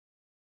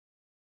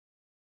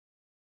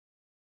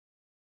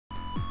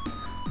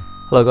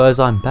Hello guys,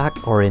 I'm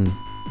back, or in,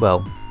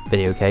 well,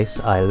 video case,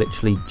 I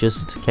literally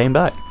just came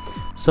back.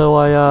 So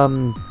I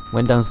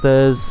went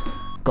downstairs,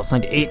 got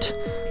something to eat,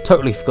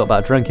 totally forgot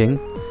about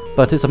drinking,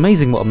 but it's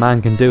amazing what a man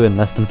can do in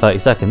less than 30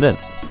 seconds,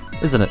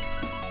 isn't it?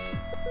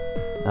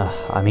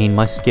 I mean,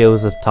 my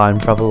skills of time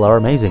travel are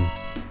amazing.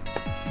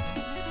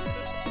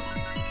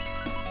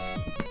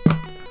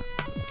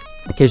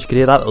 In case you could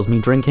hear that, was me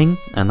drinking,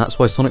 and that's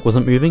why Sonic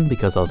wasn't moving,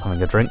 because I was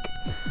having a drink.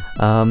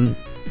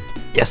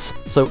 Yes,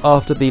 so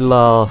after the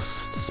last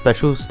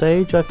special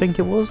stage, I think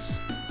it was,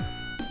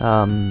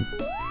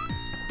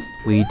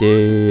 we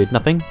did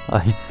nothing.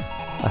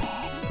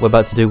 We're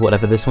about to do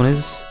whatever this one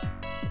is.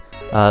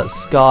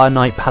 Scar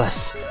Knight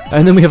Palace.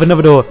 And then we have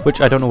another door,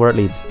 which I don't know where it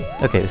leads.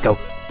 Okay, let's go.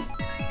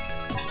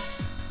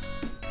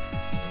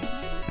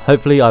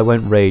 Hopefully I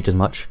won't rage as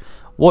much.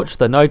 Watch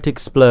the night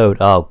explode.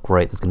 Oh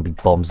great, there's going to be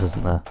bombs,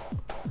 isn't there?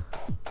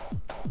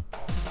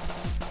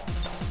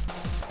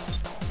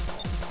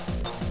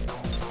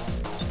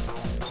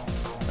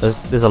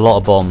 There's a lot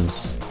of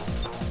bombs.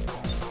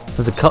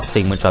 There's a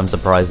cutscene which I'm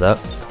surprised at.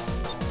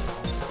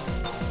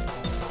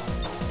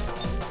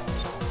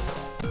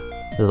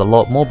 There's a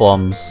lot more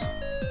bombs.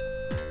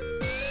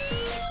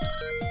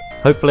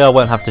 Hopefully I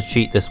won't have to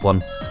cheat this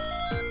one.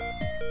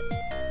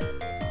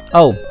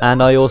 Oh,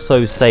 and I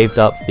also saved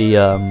up the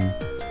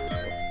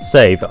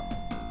save.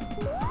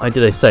 I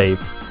did a save.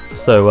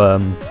 So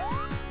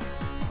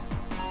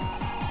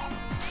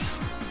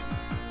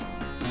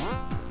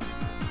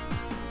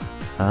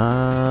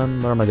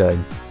where am I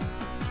going?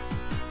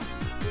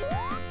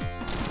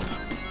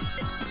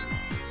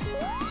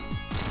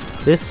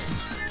 This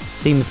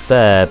seems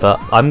fair, but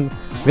I'm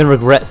gonna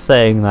regret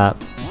saying that.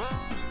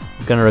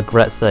 I'm gonna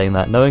regret saying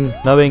that. Knowing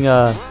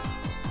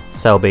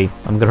Selby,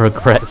 I'm gonna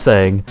regret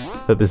saying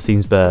that this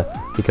seems fair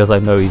because I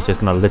know he's just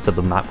gonna litter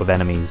the map with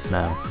enemies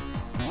now.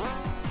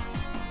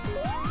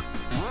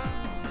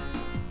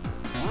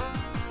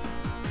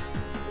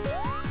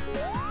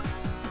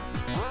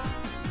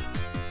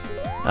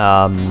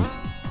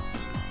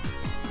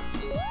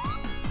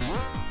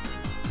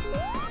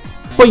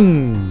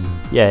 Boing!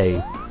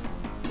 Yay.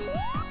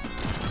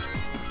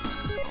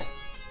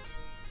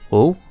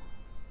 Oh?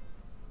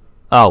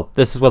 Oh,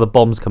 this is where the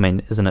bombs come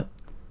in, isn't it?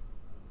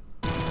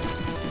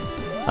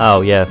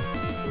 Oh, yeah.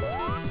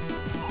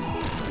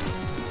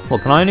 Well,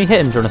 can I only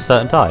hit him during a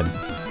certain time?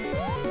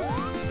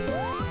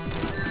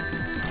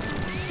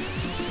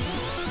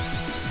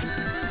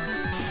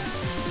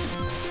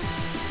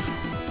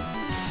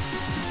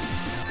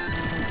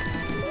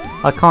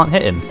 I can't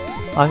hit him.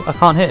 I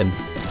can't hit him.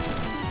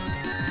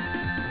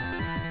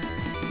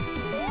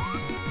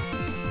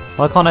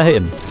 Why can't I hit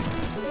him?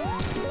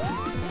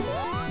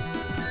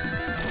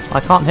 I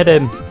can't hit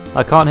him.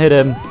 I can't hit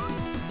him.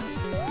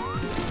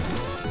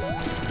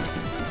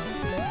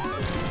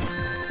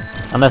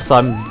 Unless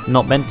I'm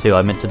not meant to.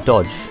 I meant to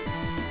dodge.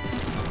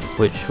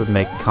 Which would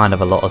make kind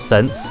of a lot of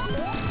sense.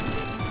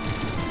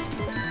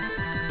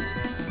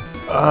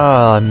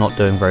 I'm not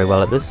doing very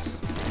well at this.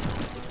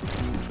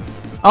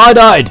 Oh, I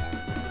died!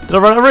 Did I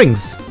run out of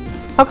rings?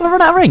 How can I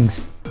run out of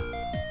rings?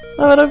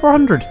 I had over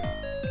 100.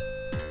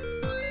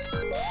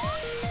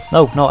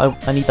 No,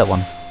 I need that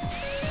one.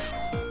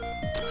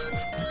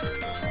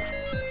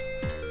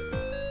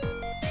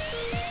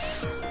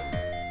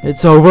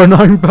 It's over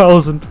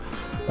 9,000.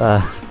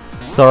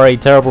 Sorry,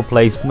 terrible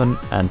placement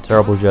and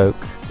terrible joke.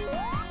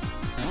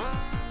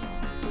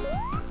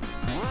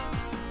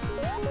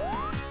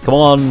 Come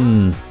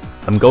on,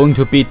 I'm going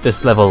to beat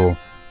this level.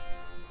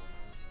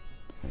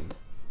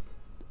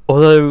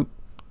 Although,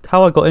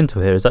 how I got into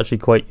here is actually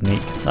quite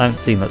unique. I haven't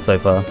seen that so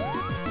far.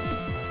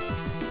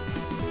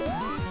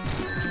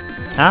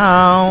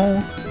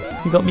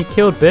 Ow! You got me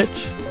killed,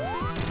 bitch.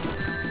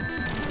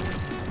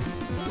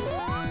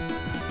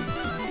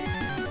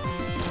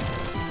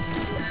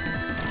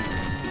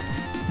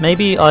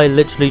 Maybe I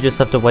literally just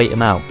have to wait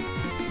him out.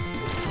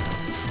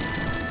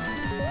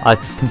 I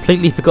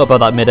completely forgot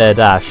about that mid-air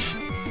dash.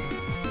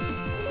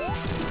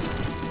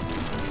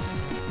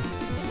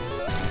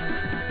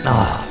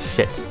 Ah,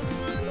 shit.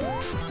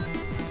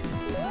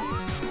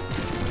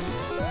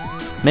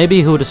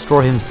 Maybe he'll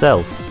destroy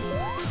himself.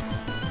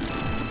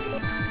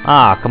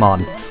 Ah, come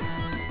on.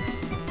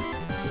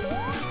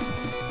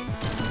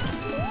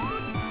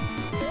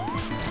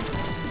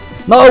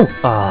 No!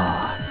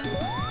 Ah,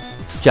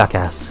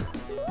 jackass.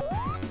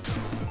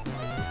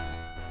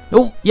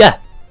 Oh, yeah!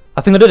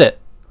 I think I did it!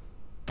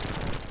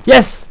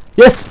 Yes!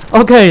 Yes!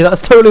 Okay,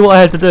 that's totally what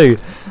I had to do.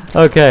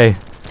 Okay.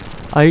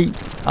 I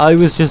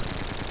was just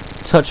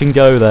touch and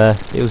go there.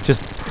 It was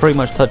just pretty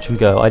much touch and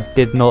go. I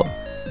did not...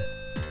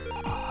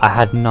 I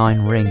had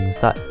 9 rings.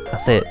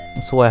 That's it.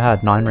 That's all I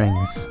had, 9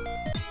 rings.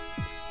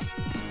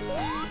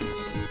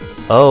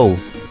 Oh.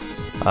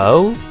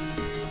 Oh?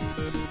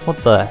 What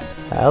the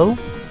hell?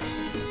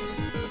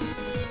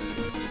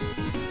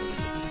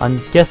 I'm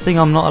guessing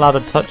I'm not allowed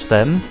to touch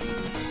them.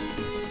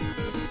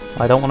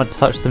 I don't want to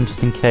touch them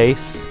just in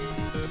case.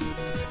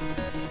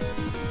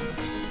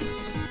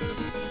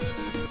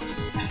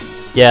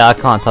 Yeah, I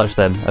can't touch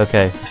them.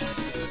 Okay.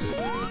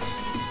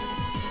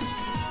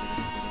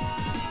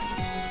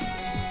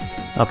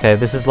 Okay,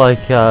 this is like,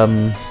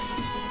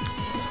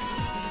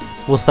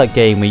 what's that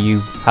game where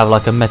you have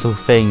like a metal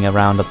thing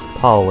around a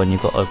pole and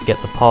you've got to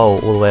get the pole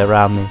all the way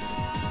around the...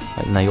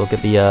 Like, no, you've got to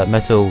get the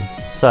metal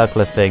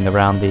circular thing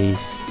around the...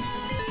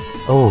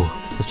 Oh,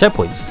 the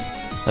checkpoints.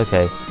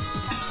 Okay.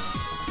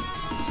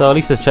 So at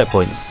least there's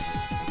checkpoints.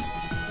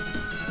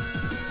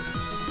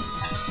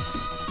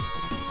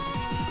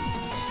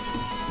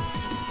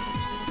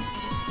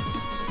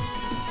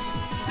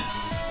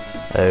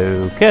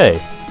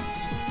 Okay.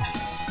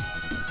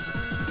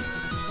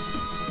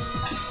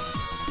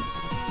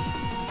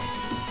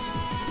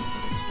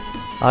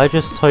 I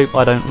just hope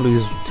I don't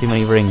lose too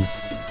many rings.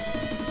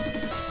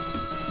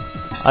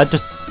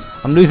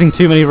 I'm losing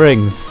too many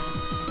rings.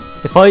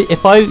 If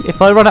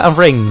I run out of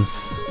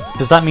rings,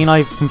 does that mean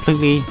I've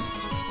completely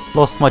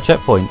lost my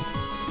checkpoint?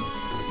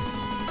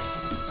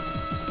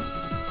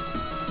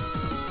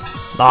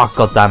 Ah,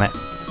 god damn it.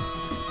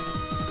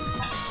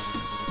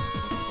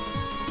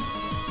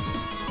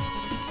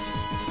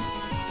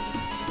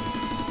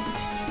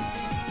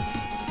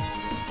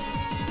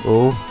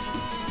 Oh.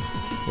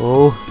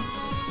 Oh.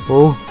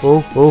 Oh,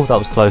 oh, oh, that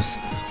was close.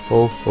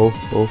 Oh, oh,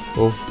 oh,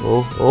 oh,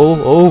 oh, oh,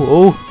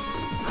 oh,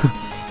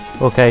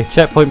 oh. Okay,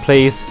 checkpoint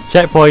please.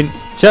 Checkpoint,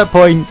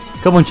 checkpoint.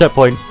 Come on,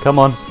 checkpoint. Come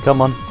on,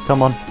 come on,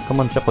 come on, come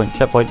on, checkpoint,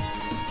 checkpoint.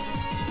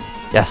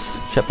 Yes,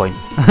 checkpoint.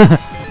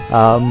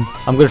 I'm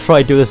gonna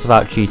try to do this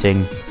without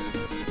cheating.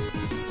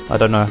 I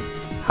don't know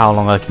how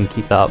long I can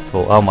keep that up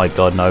for. Oh my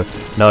god, no,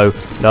 no,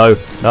 no,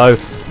 no.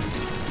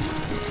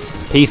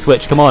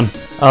 P-switch, come on.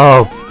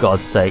 Oh,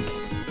 God's sake.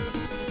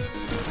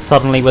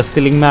 Suddenly we're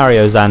stealing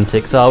Mario's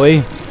antics, are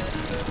we?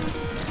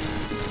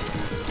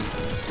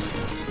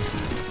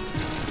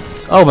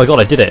 Oh my god,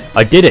 I did it!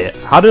 I did it!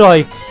 How did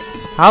I...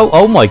 How?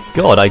 Oh my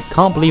god, I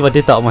can't believe I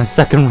did that on my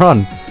second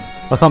run.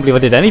 I can't believe I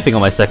did anything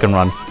on my second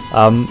run.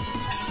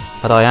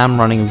 But I am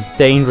running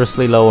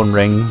dangerously low on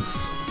rings.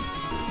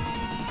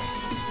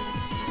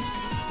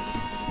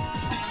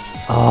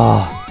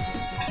 Ah.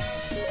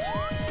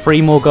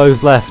 3 more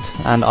goes left,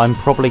 and I'm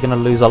probably gonna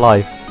lose a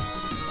life.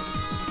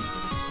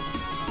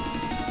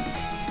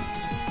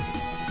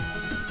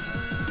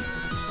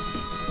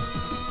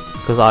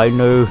 Because I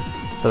know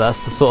that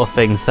that's the sort of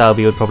thing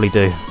Selby would probably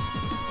do.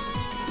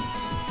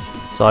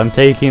 So I'm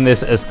taking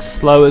this as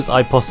slow as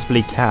I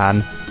possibly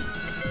can.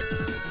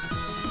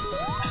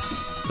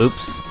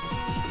 Oops.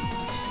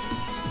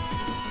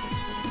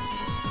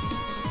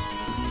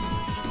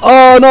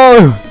 Oh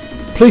no!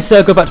 Please say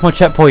I go back to my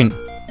checkpoint.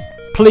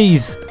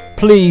 Please,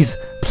 please,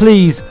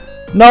 please.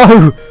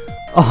 No!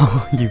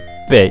 Oh, you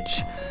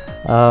bitch.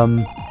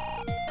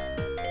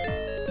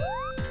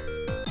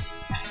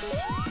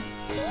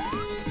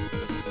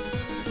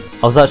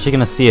 I was actually going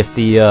to see if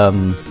the,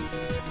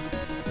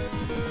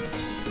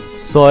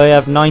 So I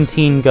have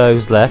 19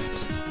 goes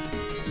left.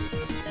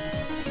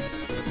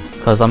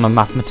 Because I'm a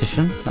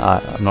mathematician.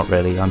 I'm not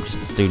really, I'm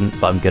just a student,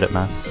 but I'm good at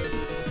maths.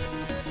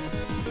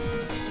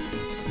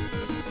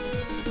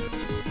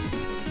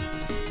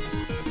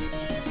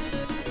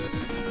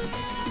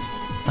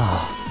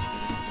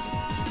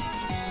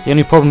 The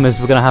only problem is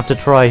we're going to have to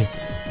try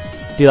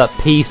do that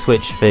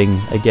P-switch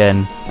thing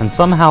again. And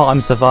somehow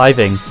I'm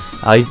surviving.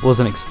 I was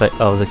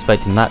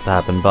expecting that to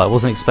happen, but I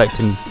wasn't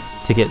expecting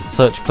to get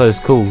such close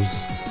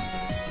calls.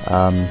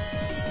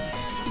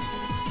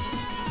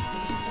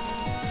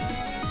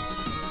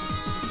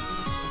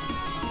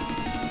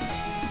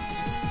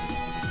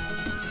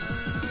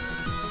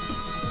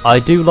 I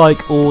do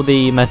like all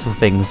the metal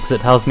things because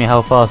it tells me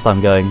how fast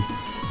I'm going.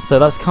 So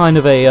that's kind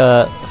of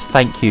a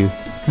thank you,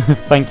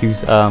 thank you,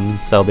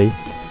 Selby,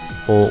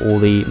 for all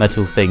the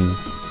metal things.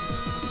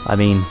 I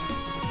mean,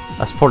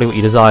 that's probably what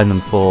you designed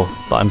them for,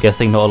 but I'm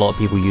guessing not a lot of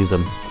people use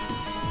them.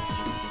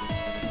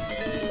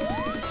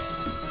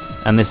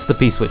 And this is the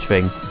P-switch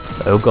thing.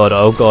 Oh god,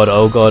 oh god,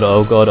 oh god,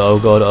 oh god, oh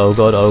god, oh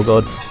god, oh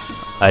god.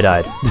 I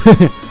died.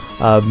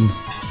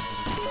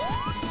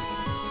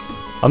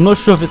 I'm not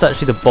sure if it's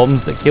actually the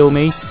bombs that kill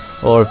me,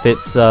 or if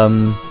it's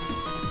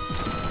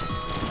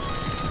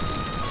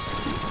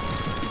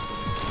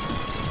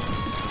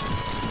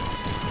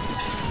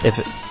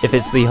if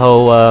it's the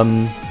whole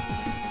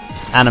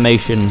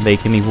animation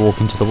making me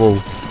walk into the wall.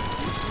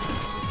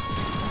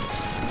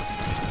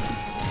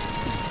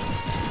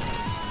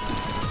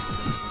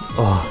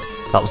 Oh,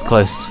 that was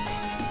close.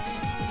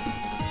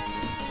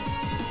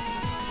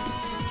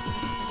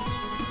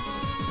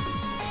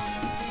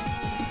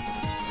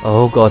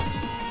 Oh god.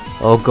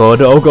 Oh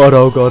god, oh god,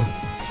 oh god.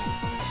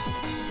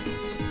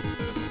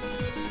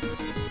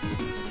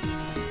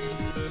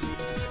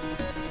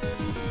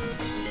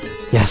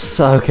 Yes,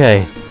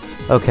 okay.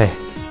 Okay.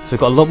 So we've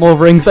got a lot more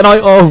rings than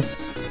oh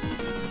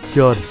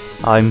god.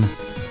 I'm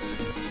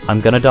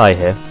gonna die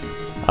here.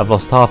 I've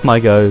lost half my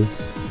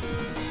goes.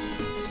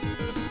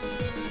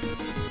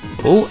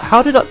 Oh,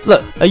 how did I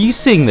look, are you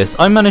seeing this?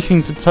 I'm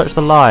managing to touch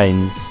the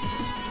lines.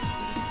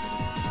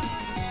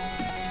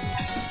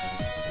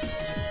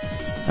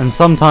 And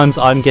sometimes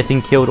I'm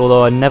getting killed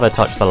although I never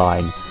touch the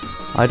line.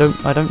 I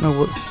don't know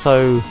what's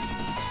so...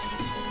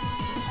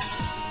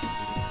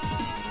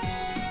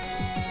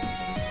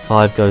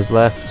 5 goes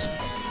left.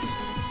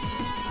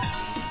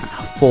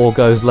 4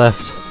 goes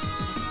left.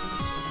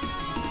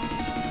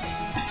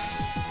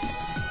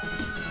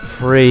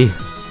 3.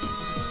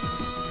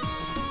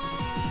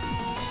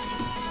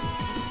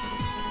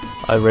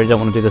 I really don't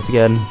want to do this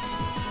again.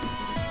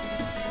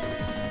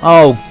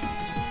 Oh!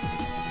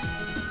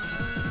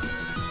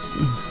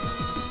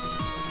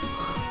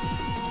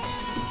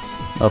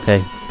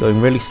 Okay, going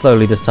really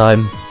slowly this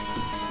time.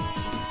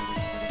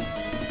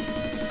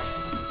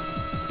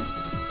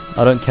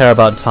 I don't care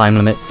about time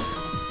limits.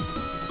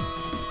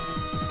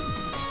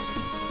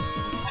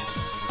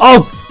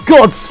 Oh,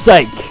 God's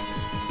sake!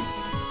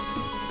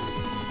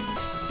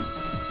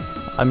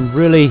 I'm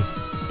really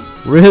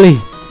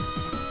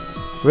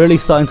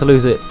starting to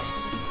lose it.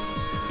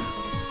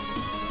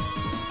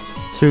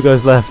 2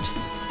 goes left.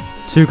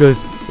 2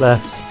 goes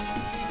left.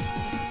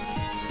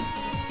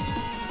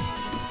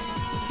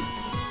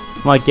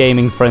 My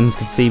gaming friends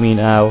could see me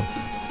now.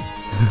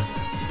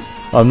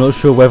 I'm not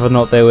sure whether or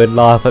not they would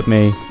laugh at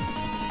me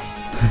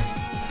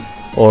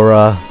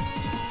or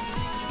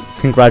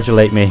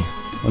congratulate me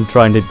on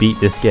trying to beat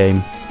this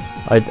game.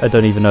 I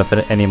don't even know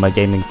if any of my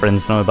gaming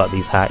friends know about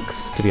these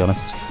hacks, to be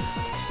honest.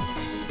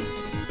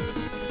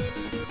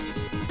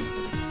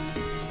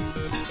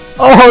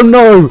 Oh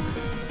no!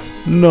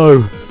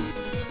 No!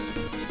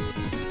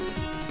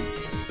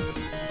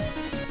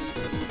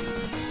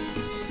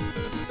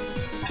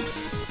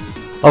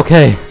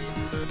 Okay,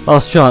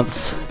 last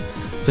chance.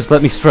 Just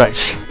let me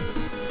stretch.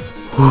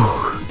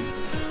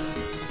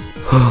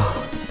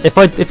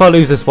 If I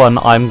lose this one,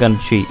 I'm gonna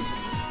cheat.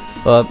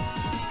 But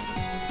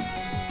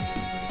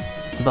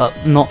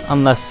not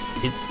unless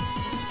it's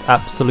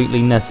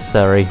absolutely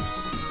necessary.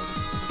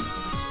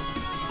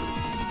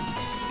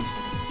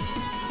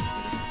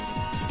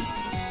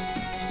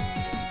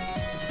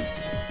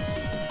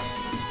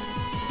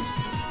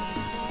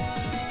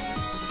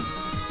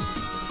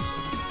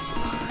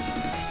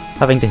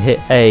 Having to hit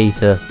A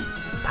to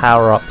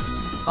power up.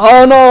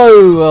 Oh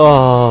no!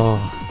 Oh.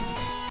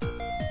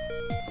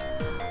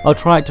 I'll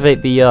try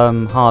activate the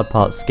hard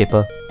part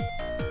skipper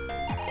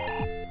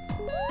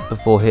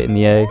before hitting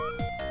the A.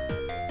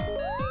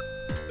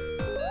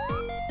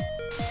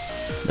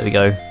 There we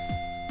go.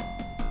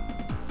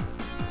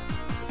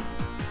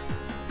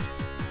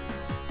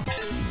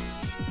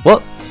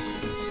 What?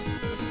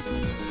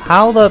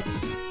 How the...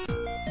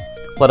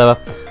 Whatever.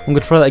 I'm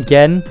gonna try that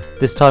again.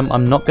 This time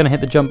I'm not gonna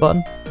hit the jump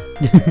button.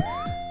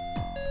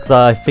 Because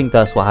I think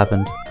that's what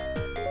happened.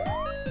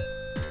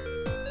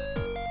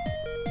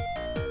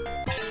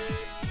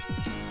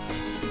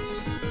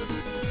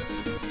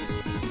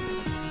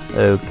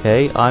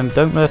 Okay, I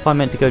don't know if I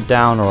meant to go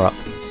down or up.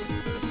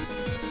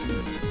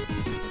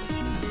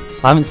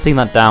 I haven't seen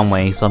that down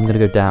way, so I'm gonna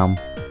go down.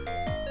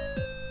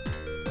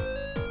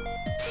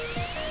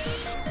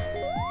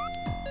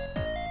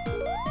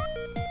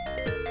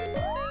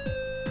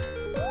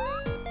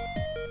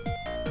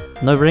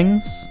 No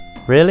rings?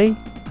 Really?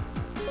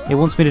 It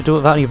wants me to do it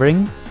without any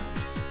rings?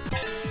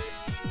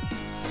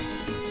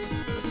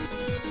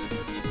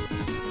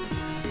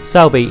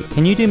 Selby,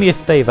 can you do me a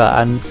favour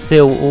and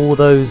seal all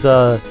those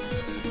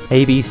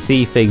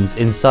ABC things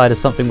inside of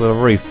something with a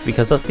roof?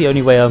 Because that's the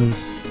only way I'm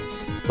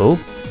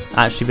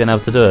actually been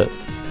able to do it.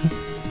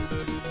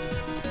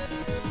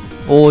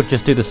 Or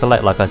just do the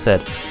select like I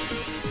said.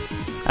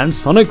 And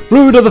Sonic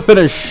Blue to the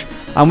finish!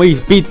 And we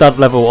beat that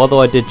level,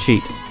 although I did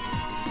cheat.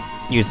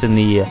 Using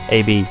the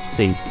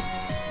ABC.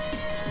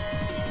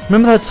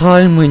 Remember that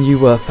time when you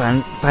were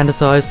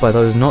fantasized by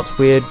those not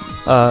weird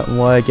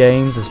wire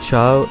games as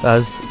child?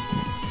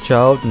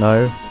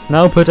 No.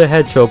 Now put a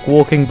hedgehog,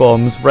 walking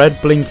bombs,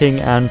 red blinking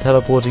and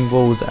teleporting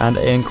balls, and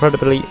an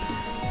incredibly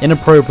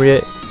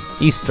inappropriate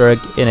Easter egg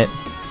in it,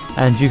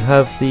 and you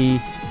have the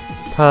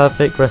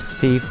perfect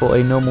recipe for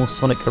a normal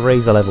Sonic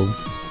ERaZor level.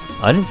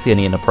 I didn't see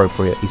any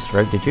inappropriate Easter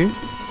egg, did you?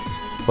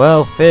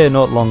 Well, fear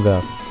not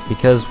longer,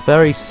 because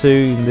very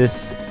soon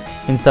this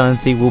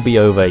insanity will be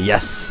over.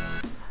 Yes!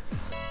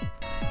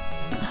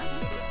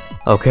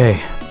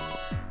 Okay.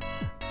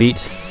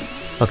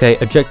 Okay,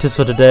 objectives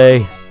for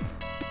today.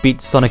 Beat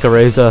Sonic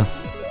ERaZor.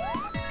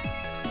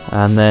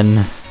 And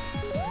then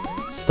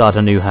start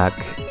a new hack.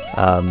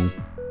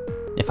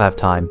 If I have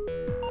time.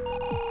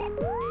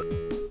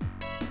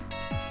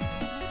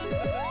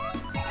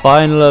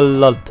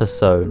 Final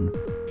ultrasound.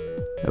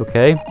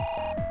 Okay.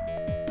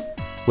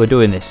 We're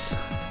doing this.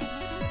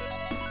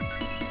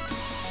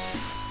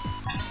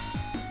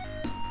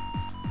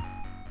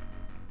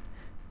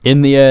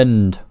 In the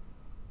end.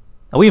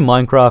 Are we in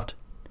Minecraft?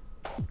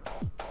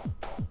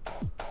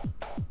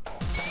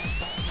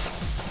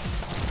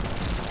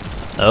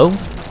 Oh?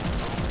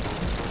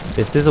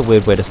 This is a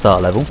weird way to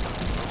start a level.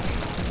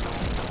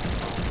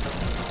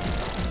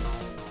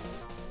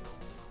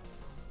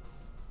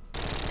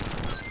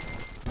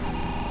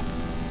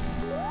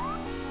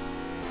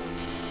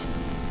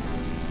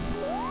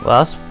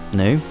 Well, that's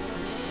new.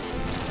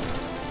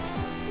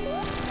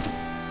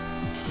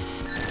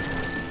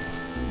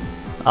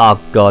 Oh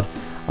god,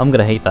 I'm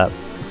gonna hate that.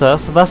 So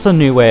that's a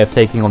new way of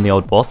taking on the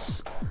old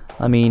boss.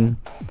 I mean,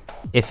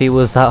 if he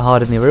was that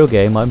hard in the real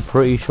game, I'm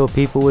pretty sure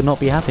people would not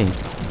be happy.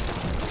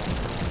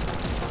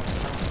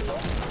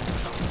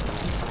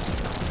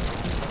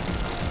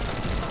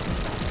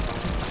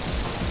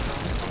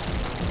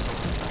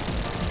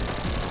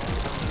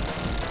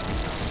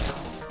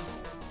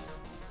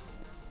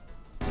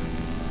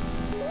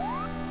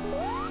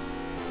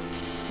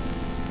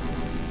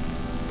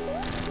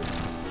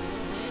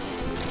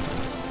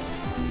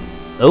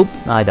 Oh,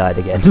 I died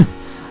again.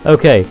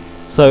 Okay,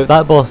 so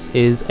that boss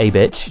is a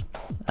bitch.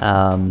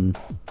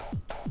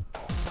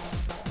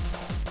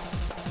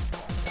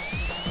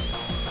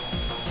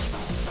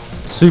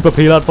 Super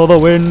Peanut for the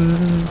win!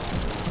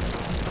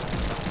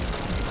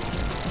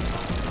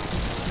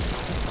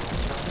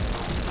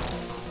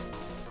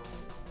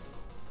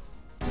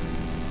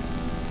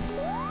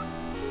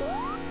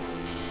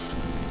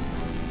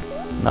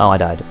 No, I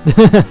died.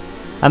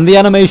 And the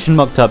animation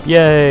mucked up,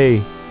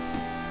 yay!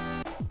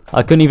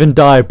 I couldn't even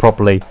die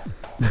properly.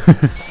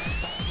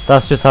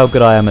 That's just how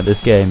good I am at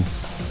this game.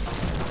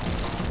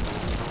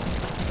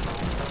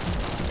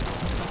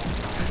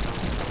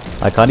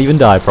 I can't even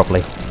die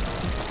properly.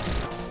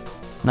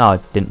 No, I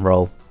didn't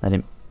roll. I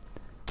meant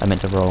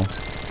to roll.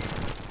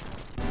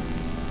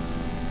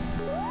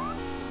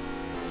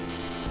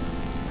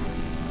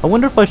 I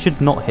wonder if I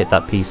should not hit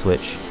that P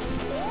switch.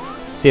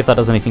 See if that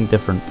does anything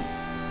different.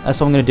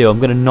 That's what I'm going to do. I'm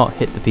going to not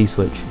hit the P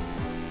switch.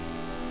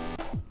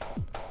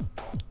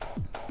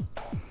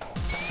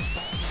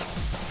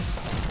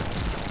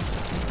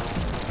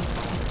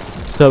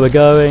 So we're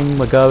going,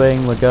 we're not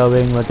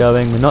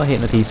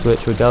hitting the P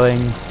switch, we're going.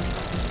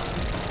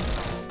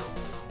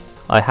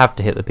 I have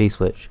to hit the P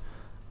switch.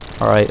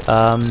 Alright,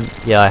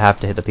 yeah, I have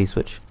to hit the P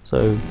switch.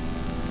 So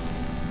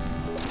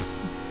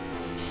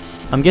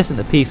I'm guessing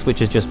the P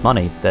switch is just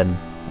money then,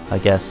 I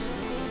guess.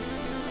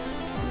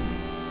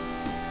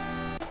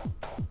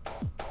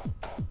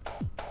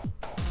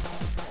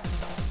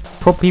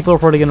 People are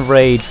probably going to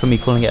rage for me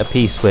calling it a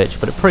P switch,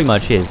 but it pretty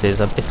much is.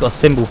 It's got a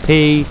symbol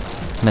P,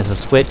 and there's a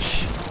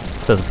switch.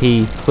 So there's a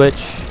P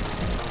switch.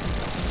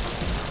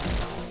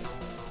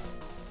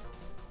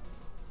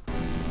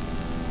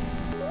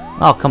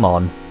 Oh, come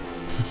on.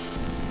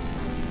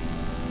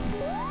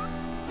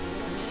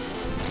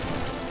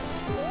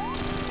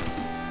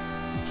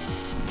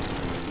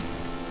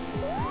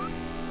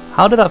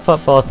 How did that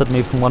fat bastard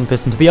move from one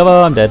piston to the other?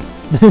 I'm dead.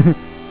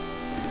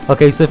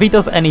 Okay, so if he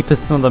does any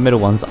piston on the middle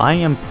ones, I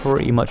am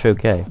pretty much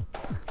okay.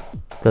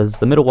 Because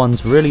the middle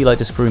ones really like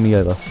to screw me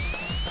over.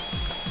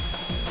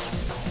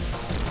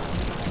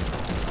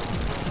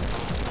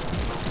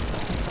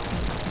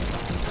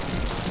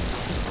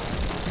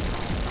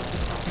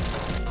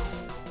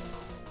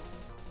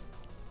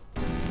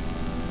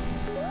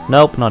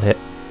 Nope, not hit.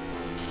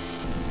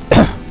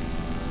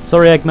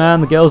 Sorry,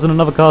 Eggman, the girl's in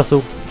another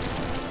castle.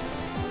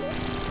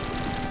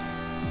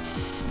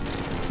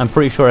 I'm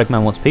pretty sure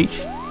Eggman wants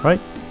Peach, right?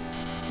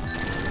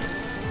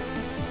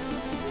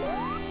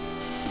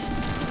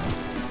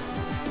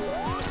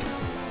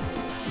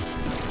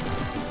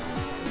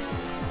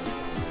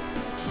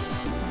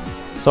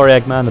 Sorry,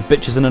 Eggman, the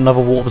bitch is in another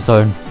warp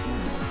zone.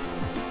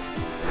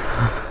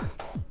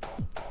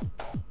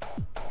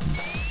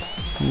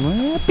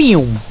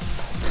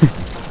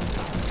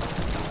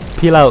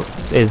 Peel out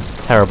is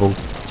terrible.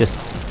 Just,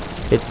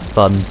 it's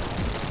fun.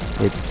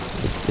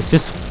 It's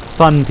just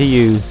fun to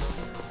use.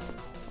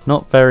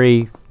 Not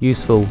very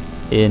useful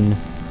in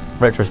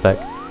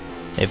retrospect,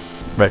 if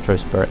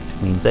retrospect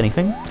means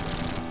anything.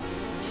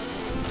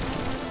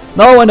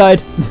 No, I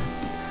died.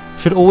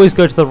 Should always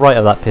go to the right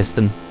of that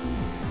piston.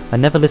 I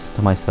never listen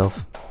to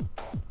myself.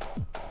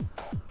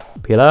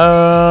 Peel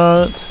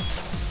out.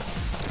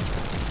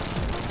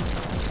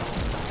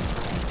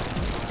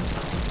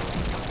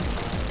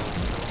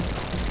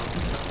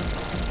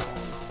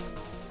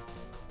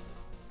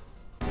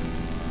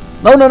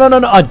 No, no, no, no,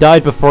 no! I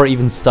died before it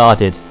even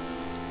started.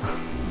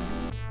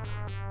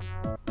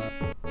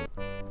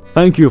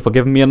 Thank you for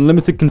giving me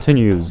unlimited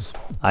continues.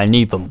 I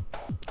need them.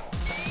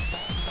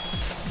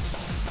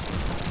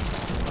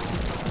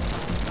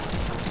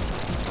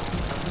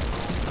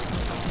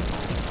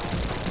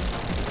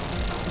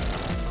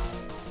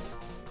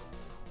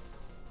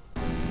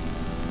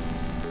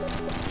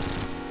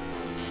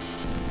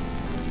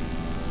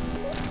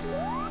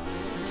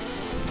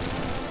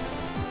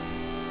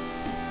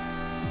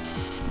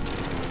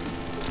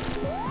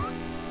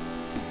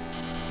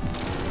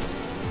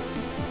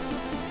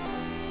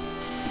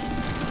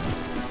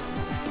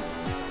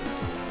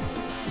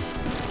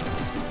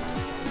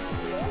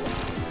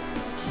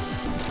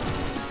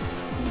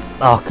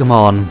 Oh, come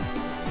on.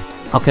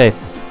 Okay,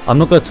 I'm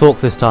not going to talk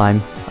this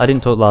time. I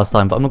didn't talk last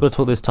time, but I'm not going to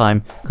talk this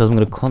time because I'm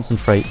going to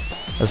concentrate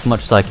as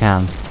much as I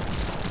can.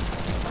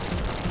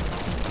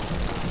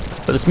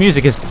 But this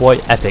music is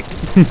quite epic.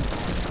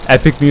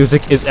 Epic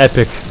music is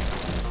epic.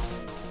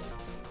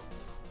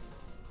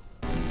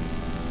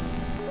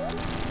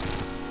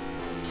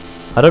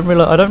 I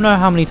don't know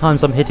how many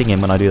times I'm hitting him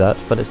when I do that,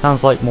 but it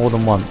sounds like more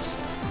than once,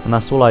 and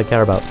that's all I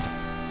care about.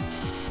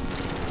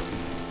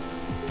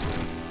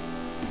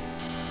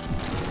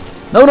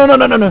 No, no, no,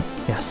 no, no, no.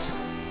 Yes.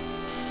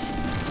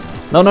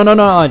 No, no, no,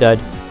 no, I died.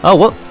 Oh,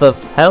 what the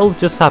hell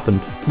just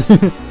happened?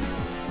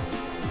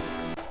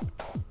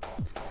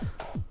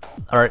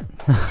 Alright.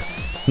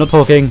 Not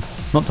talking,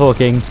 not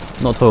talking,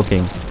 not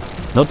talking,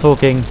 not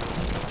talking.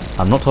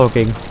 I'm not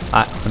talking.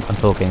 I'm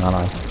talking, aren't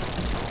I?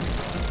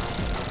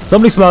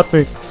 Somebody smart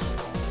me!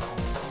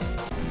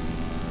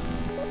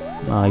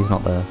 Ah, he's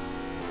not there.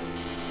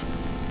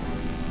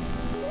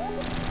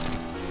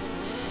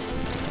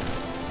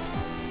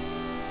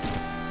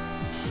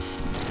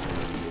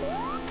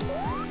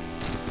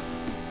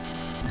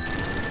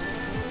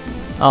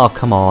 Oh,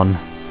 come on.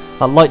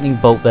 That lightning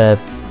bolt there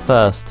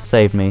first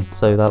saved me,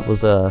 so that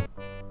was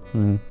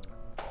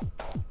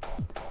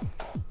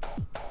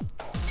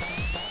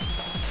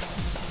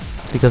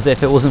Because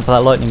if it wasn't for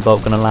that lightning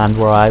bolt gonna land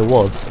where I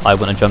was, I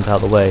wouldn't have jumped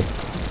out of the way.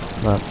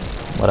 But,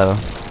 whatever.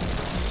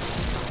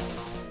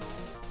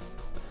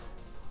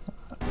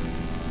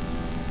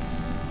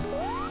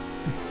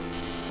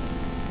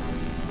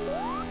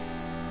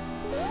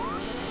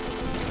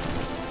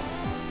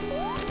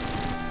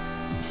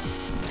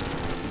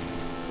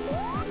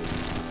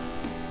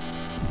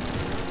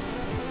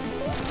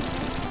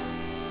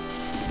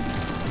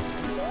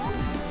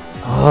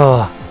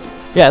 Oh,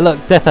 yeah, look,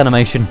 death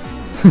animation.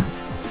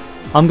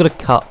 I'm gonna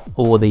cut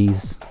all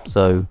these,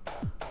 so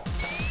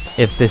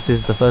if this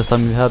is the first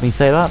time you've heard me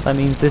say that, that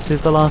means this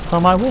is the last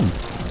time I win.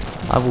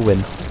 I will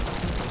win.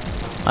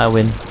 I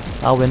win.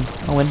 I'll win.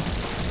 I'll win.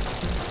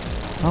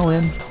 I'll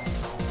win.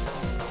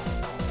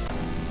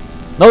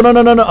 No, no,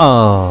 no, no, no.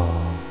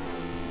 Oh.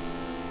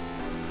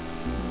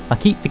 I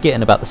keep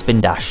forgetting about the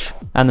spin dash,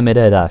 and the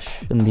mid-air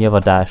dash, and the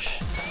other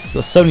dash. You've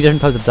got so many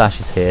different types of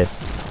dashes here.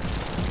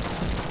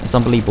 It's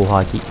unbelievable how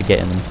I keep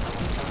forgetting them.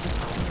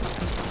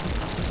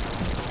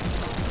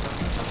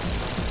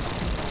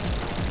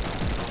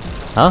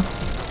 Huh?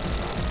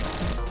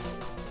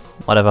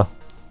 Whatever.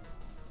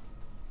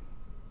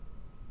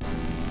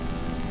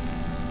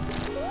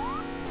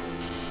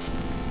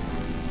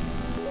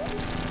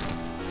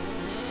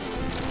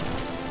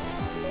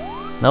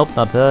 Nope,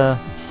 not there.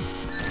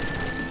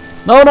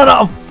 No, no,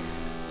 no!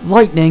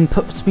 Lightning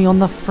puts me on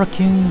the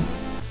frickin'...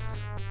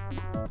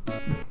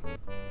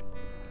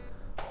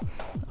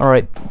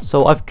 Alright,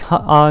 so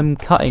I'm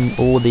cutting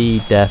all the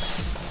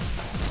deaths.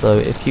 So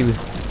if you...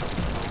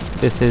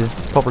 This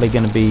is probably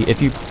going to be...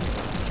 If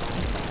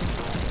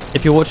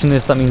you're watching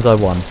this, that means I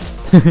won.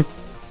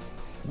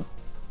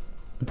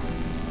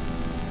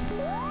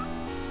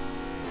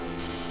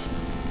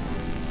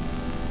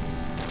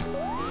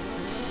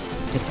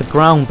 It's the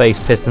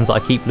ground-based pistons that I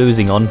keep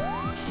losing on.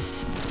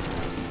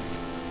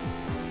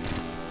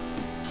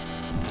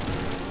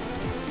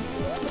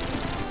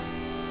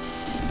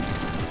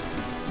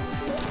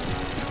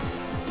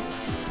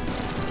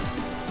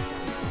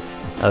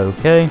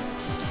 Okay.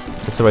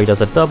 This already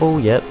does a double,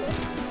 yep.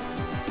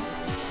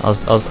 I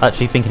was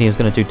actually thinking he was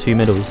going to do 2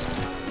 middles.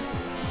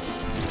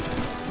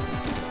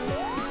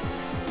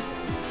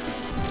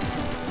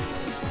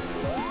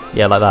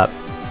 Yeah, like that.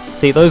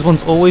 See, those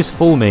ones always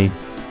fool me.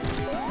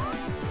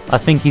 I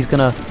think he's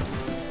going to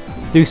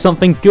do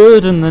something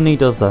good and then he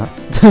does that.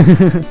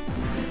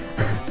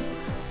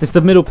 It's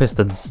the middle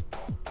pistons.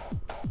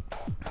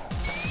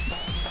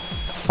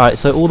 Alright,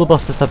 so all the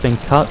busters have been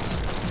cut.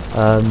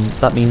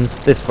 That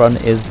means this run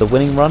is the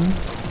winning run,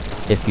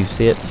 if you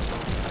see it.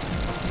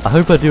 I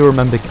hope I do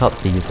remember to cut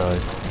these though.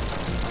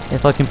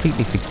 If I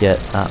completely forget,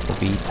 that will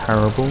be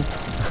terrible.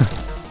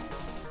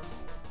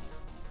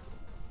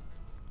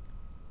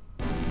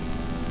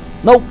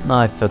 Nope, no,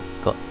 I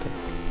forgot to.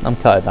 I'm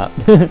cutting that.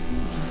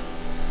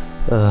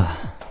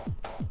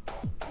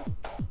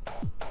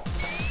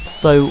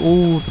 So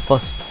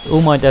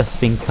all my deaths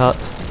have been cut.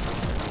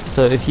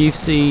 So if you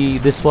see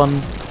this one,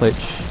 which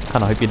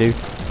kinda hope you do,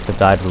 because I've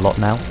died a lot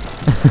now.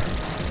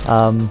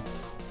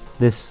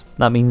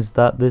 That means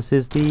that this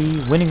is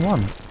the winning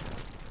one.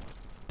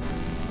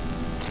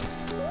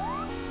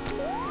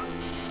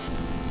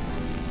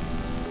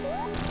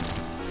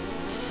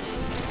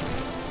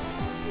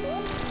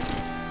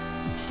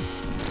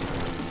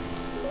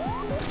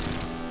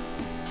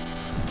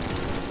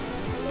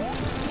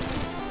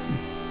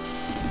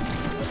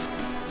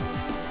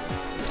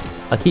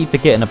 I keep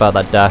forgetting about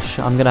that dash.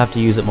 I'm gonna have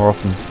to use it more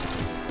often.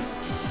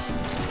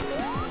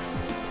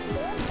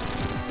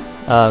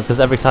 Because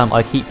every time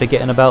I keep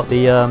forgetting about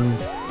the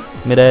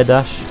mid-air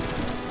dash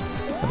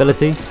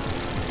ability.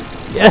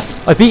 Yes!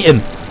 I beat him!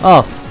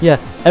 Oh, yeah.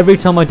 Every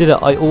time I did it,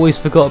 I always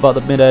forgot about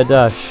the mid-air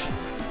dash.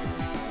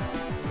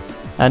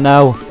 And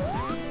now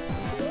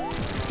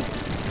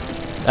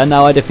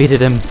I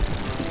defeated him.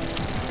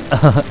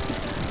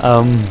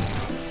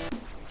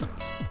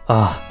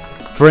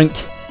 Drink,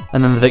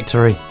 and then the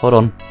victory. Hold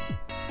on.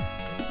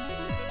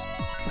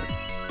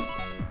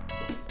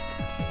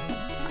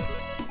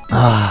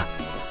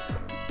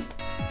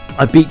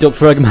 I beat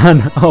Dr.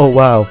 Eggman. Oh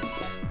wow.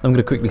 I'm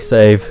gonna quickly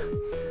save.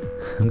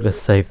 I'm gonna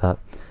save that.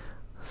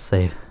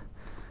 Save.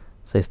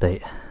 Save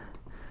state.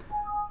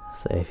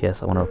 Save.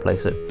 Yes, I want to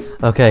replace it.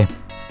 Okay.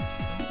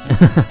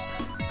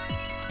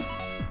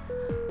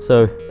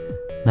 So,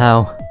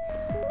 Now,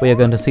 we are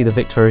going to see the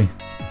victory.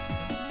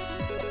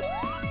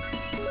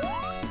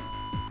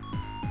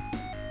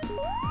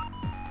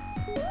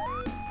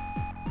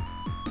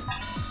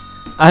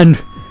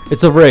 And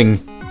it's a ring.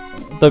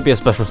 Don't be a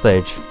special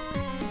stage.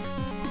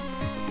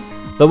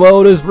 The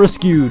world is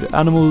rescued.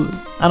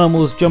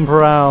 Animals jump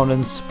around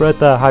and spread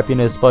their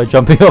happiness by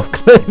jumping off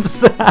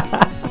cliffs.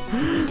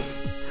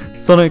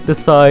 Sonic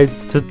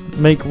decides to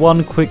make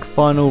one quick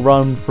final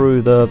run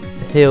through the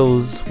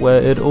hills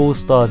where it all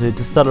started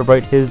to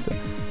celebrate his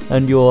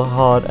and your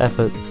hard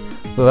efforts.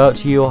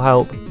 Without your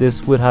help,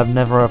 this would have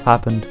never have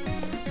happened.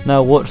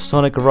 Now watch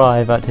Sonic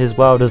arrive at his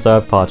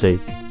well-deserved party.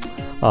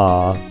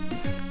 Ah.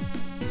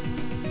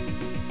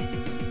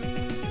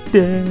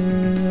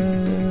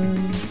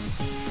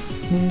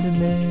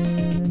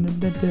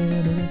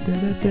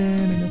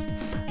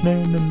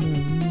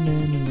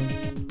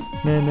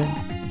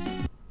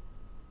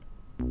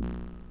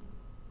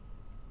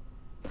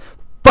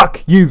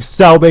 Fuck you,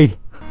 Selby!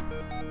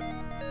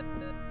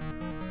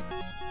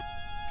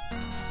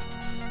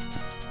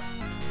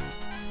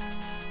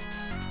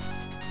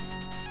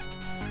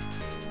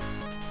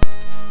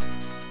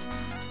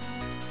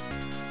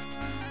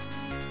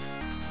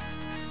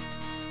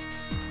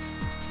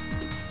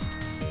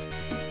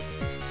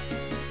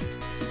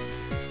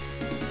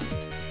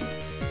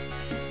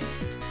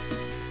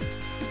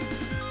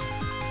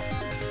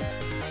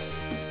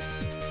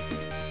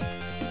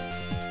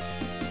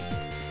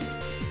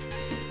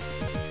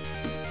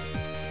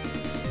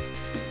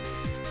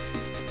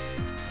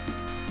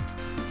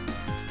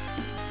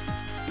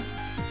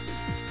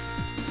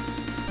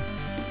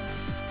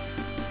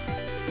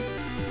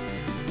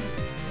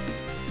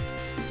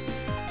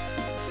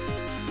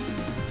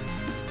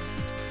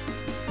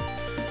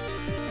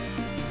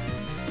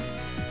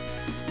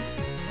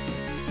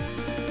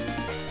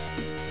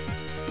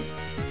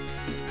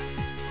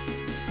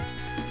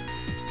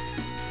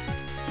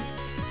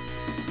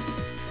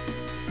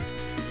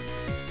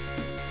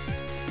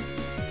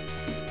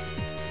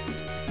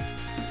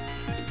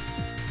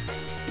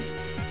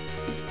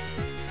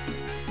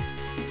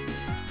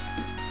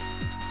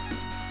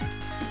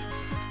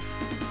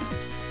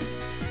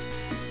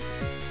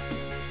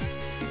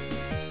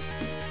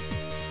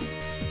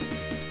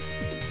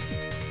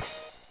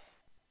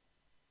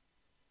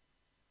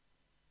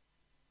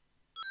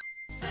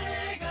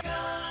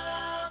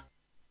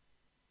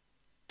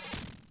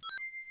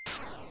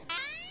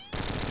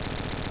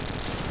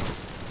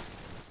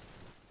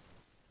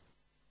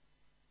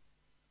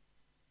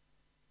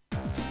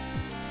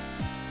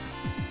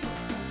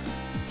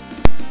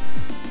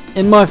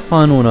 In my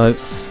final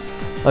notes,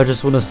 I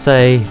just want to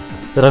say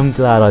that I'm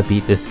glad I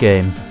beat this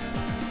game.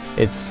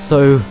 It's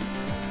so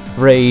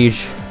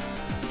rage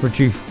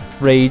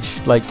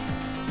like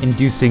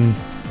inducing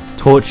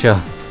torture,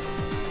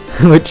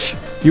 which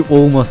you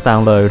all must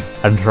download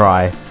and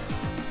try.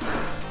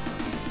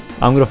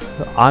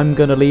 I'm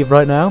gonna leave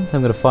right now.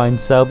 I'm gonna find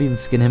Selby and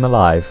skin him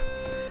alive.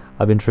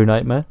 I've been True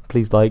Nightmare.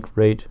 Please like,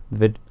 rate the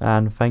vid,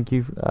 and thank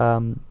you.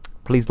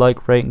 Please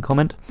like, rate, and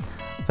comment.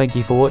 Thank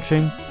you for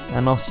watching,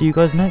 and I'll see you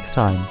guys next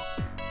time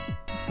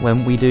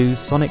when we do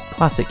Sonic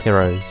Classic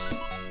Heroes.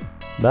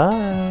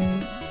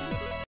 Bye!